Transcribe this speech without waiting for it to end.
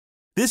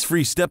This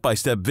free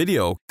step-by-step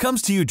video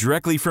comes to you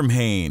directly from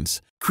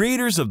Haynes,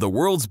 creators of the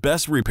world's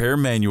best repair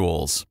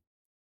manuals.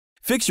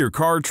 Fix your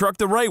car or truck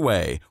the right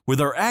way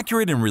with our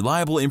accurate and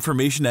reliable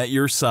information at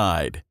your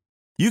side.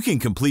 You can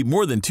complete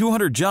more than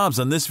 200 jobs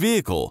on this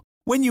vehicle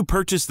when you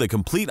purchase the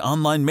complete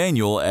online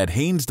manual at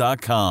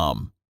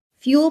Haynes.com.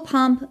 Fuel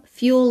pump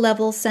fuel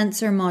level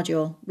sensor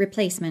module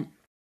replacement.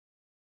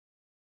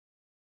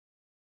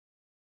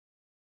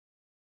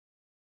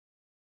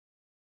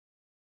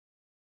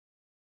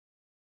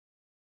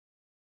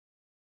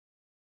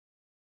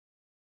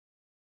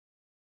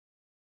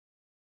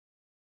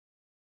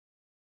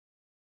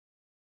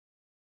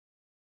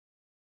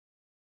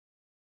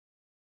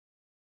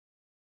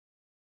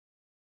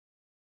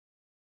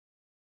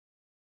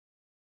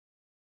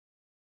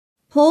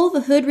 Pull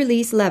the hood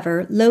release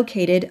lever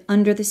located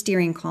under the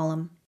steering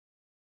column.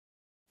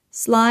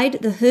 Slide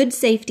the hood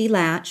safety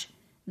latch,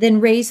 then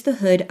raise the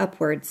hood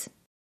upwards.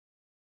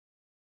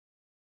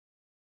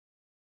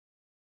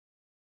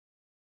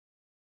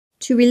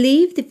 To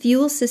relieve the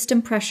fuel system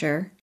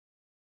pressure,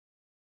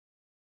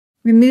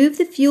 remove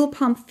the fuel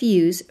pump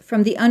fuse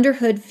from the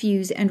underhood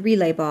fuse and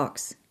relay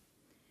box.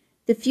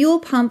 The fuel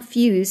pump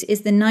fuse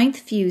is the 9th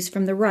fuse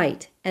from the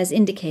right, as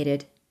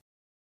indicated.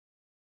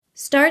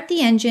 Start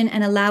the engine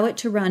and allow it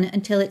to run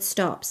until it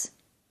stops.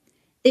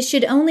 This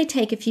should only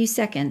take a few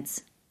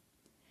seconds.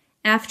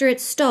 After it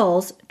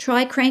stalls,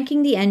 try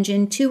cranking the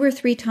engine 2 or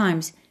 3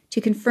 times to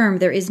confirm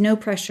there is no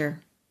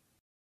pressure.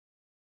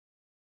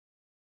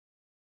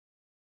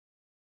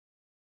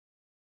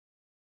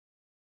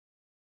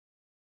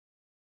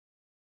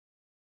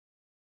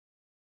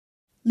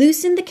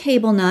 Loosen the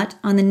cable nut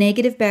on the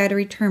negative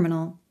battery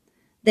terminal,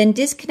 then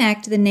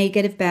disconnect the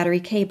negative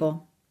battery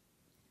cable.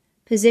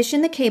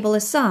 Position the cable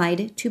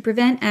aside to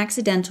prevent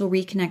accidental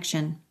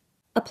reconnection.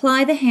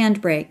 Apply the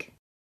handbrake.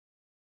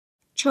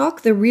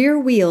 Chock the rear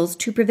wheels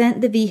to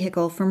prevent the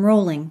vehicle from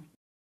rolling.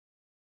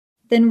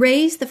 Then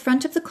raise the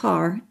front of the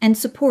car and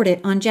support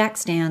it on jack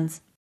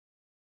stands.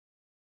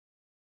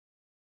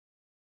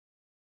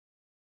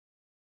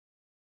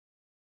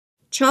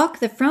 Chock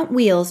the front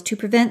wheels to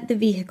prevent the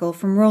vehicle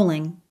from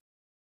rolling.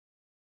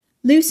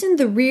 Loosen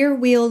the rear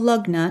wheel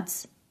lug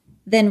nuts,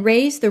 then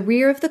raise the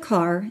rear of the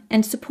car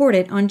and support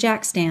it on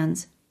jack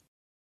stands.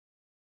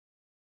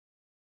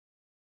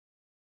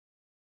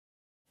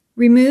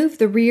 Remove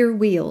the rear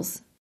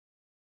wheels.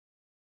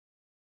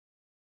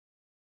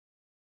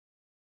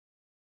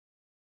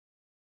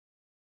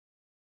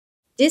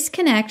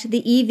 Disconnect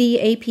the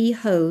EVAP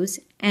hose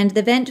and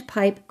the vent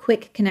pipe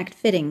quick connect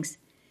fittings,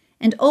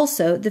 and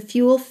also the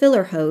fuel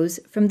filler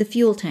hose from the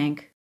fuel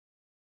tank.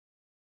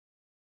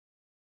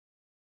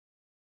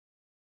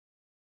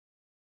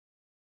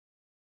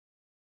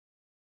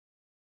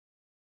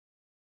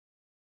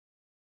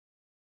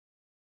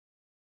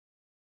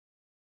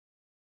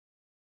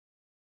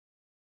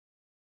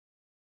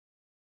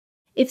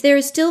 If there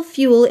is still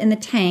fuel in the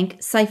tank,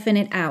 siphon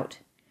it out.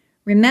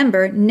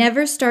 Remember,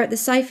 never start the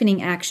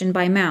siphoning action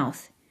by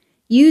mouth.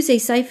 Use a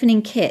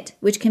siphoning kit,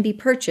 which can be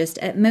purchased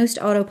at most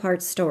auto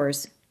parts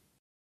stores.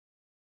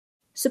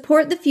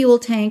 Support the fuel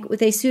tank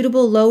with a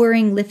suitable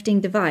lowering lifting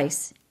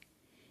device.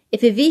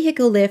 If a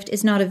vehicle lift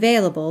is not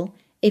available,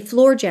 a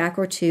floor jack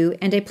or 2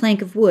 and a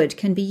plank of wood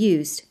can be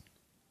used.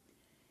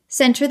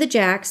 Center the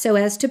jack so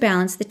as to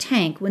balance the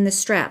tank when the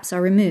straps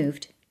are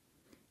removed.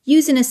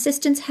 Use an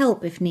assistant's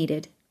help if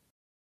needed.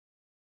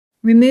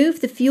 Remove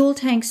the fuel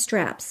tank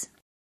straps.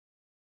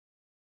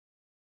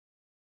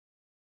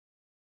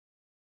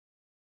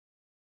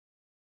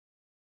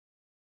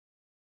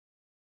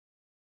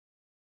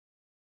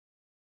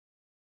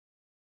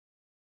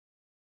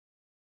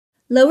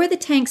 Lower the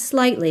tank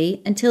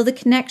slightly until the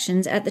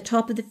connections at the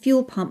top of the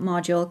fuel pump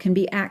module can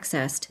be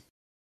accessed.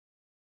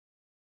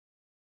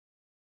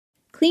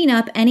 Clean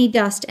up any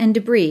dust and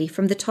debris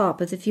from the top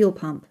of the fuel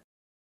pump.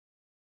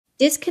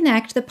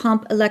 Disconnect the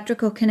pump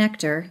electrical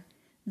connector,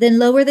 then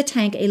lower the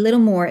tank a little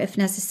more if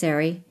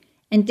necessary,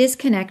 and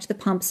disconnect the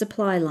pump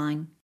supply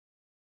line.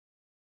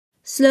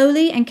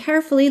 Slowly and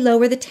carefully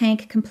lower the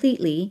tank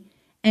completely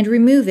and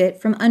remove it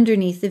from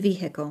underneath the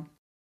vehicle.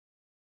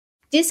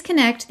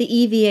 Disconnect the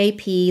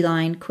EVAP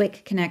line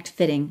quick connect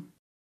fitting.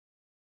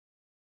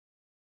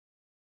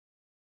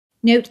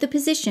 Note the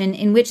position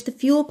in which the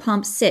fuel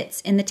pump sits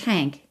in the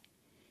tank.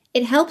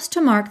 It helps to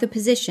mark the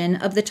position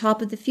of the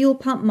top of the fuel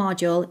pump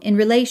module in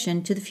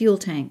relation to the fuel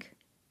tank.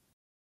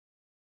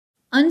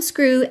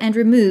 Unscrew and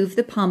remove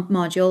the pump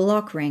module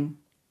lock ring.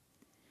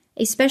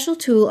 A special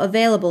tool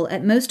available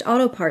at most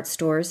auto parts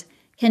stores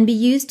can be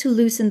used to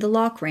loosen the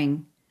lock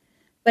ring,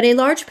 but a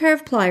large pair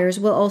of pliers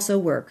will also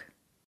work.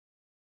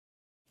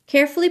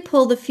 Carefully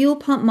pull the fuel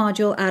pump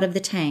module out of the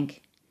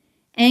tank.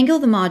 Angle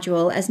the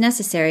module as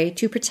necessary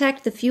to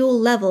protect the fuel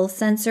level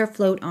sensor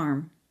float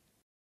arm.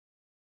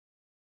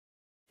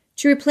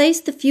 To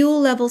replace the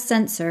fuel level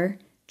sensor,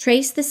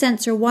 trace the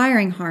sensor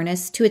wiring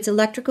harness to its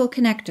electrical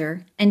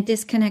connector and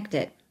disconnect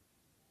it.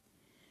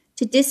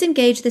 To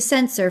disengage the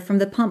sensor from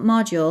the pump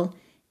module,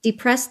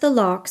 depress the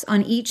locks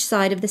on each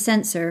side of the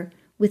sensor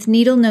with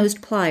needle-nosed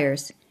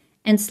pliers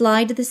and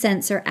slide the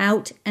sensor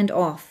out and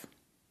off.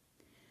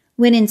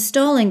 When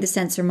installing the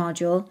sensor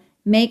module,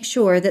 make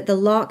sure that the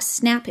locks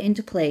snap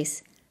into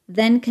place,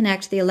 then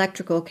connect the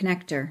electrical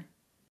connector.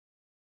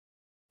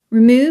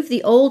 Remove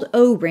the old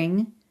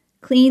O-ring,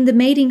 clean the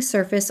mating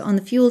surface on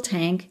the fuel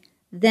tank,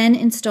 then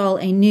install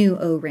a new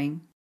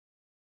O-ring.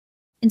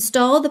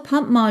 Install the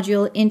pump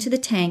module into the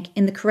tank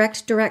in the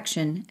correct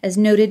direction, as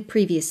noted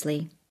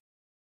previously.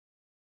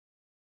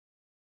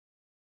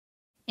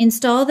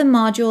 Install the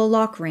module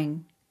lock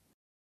ring.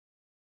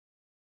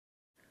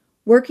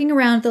 Working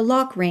around the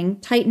lock ring,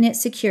 tighten it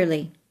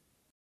securely.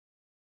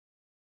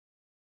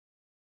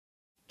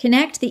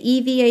 Connect the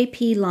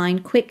EVAP line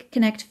quick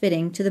connect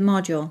fitting to the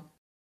module.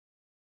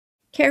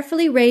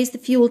 Carefully raise the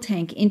fuel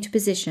tank into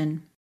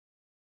position.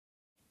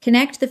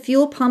 Connect the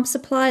fuel pump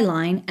supply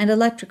line and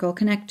electrical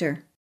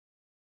connector.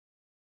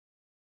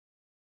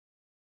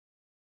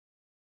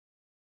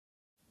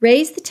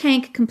 Raise the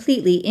tank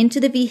completely into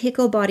the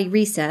vehicle body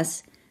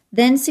recess,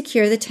 then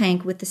secure the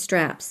tank with the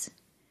straps.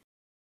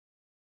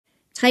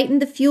 Tighten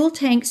the fuel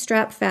tank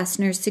strap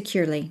fasteners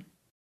securely.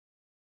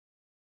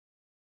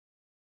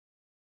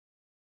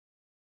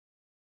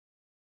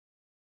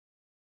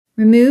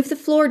 Remove the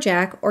floor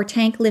jack or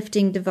tank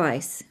lifting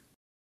device.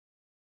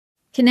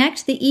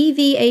 Connect the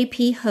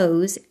EVAP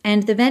hose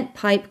and the vent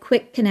pipe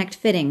quick connect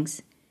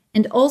fittings,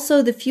 and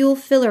also the fuel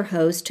filler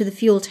hose to the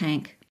fuel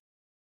tank.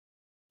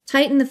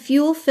 Tighten the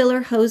fuel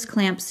filler hose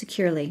clamp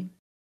securely.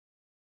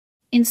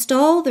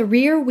 Install the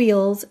rear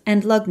wheels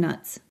and lug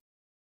nuts.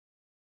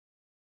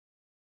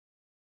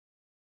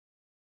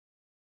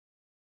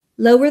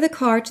 Lower the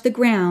car to the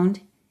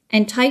ground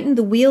and tighten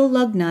the wheel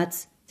lug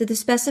nuts to the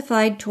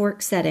specified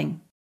torque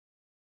setting.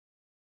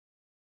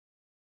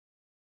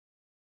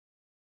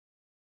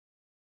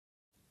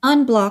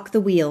 Unblock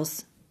the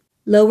wheels.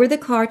 Lower the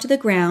car to the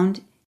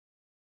ground.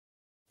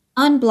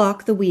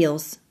 Unblock the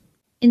wheels.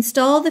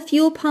 Install the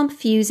fuel pump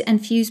fuse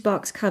and fuse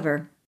box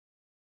cover.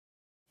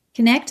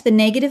 Connect the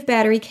negative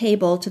battery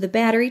cable to the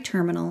battery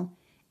terminal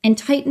and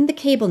tighten the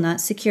cable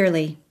nut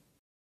securely.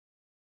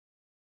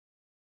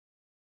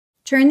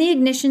 Turn the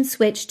ignition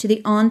switch to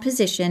the on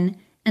position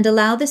and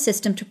allow the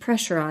system to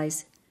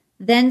pressurize.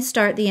 Then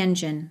start the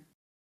engine.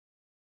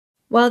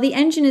 While the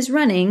engine is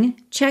running,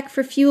 check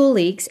for fuel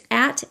leaks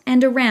at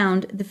and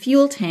around the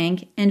fuel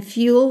tank and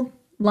fuel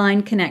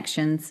line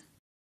connections.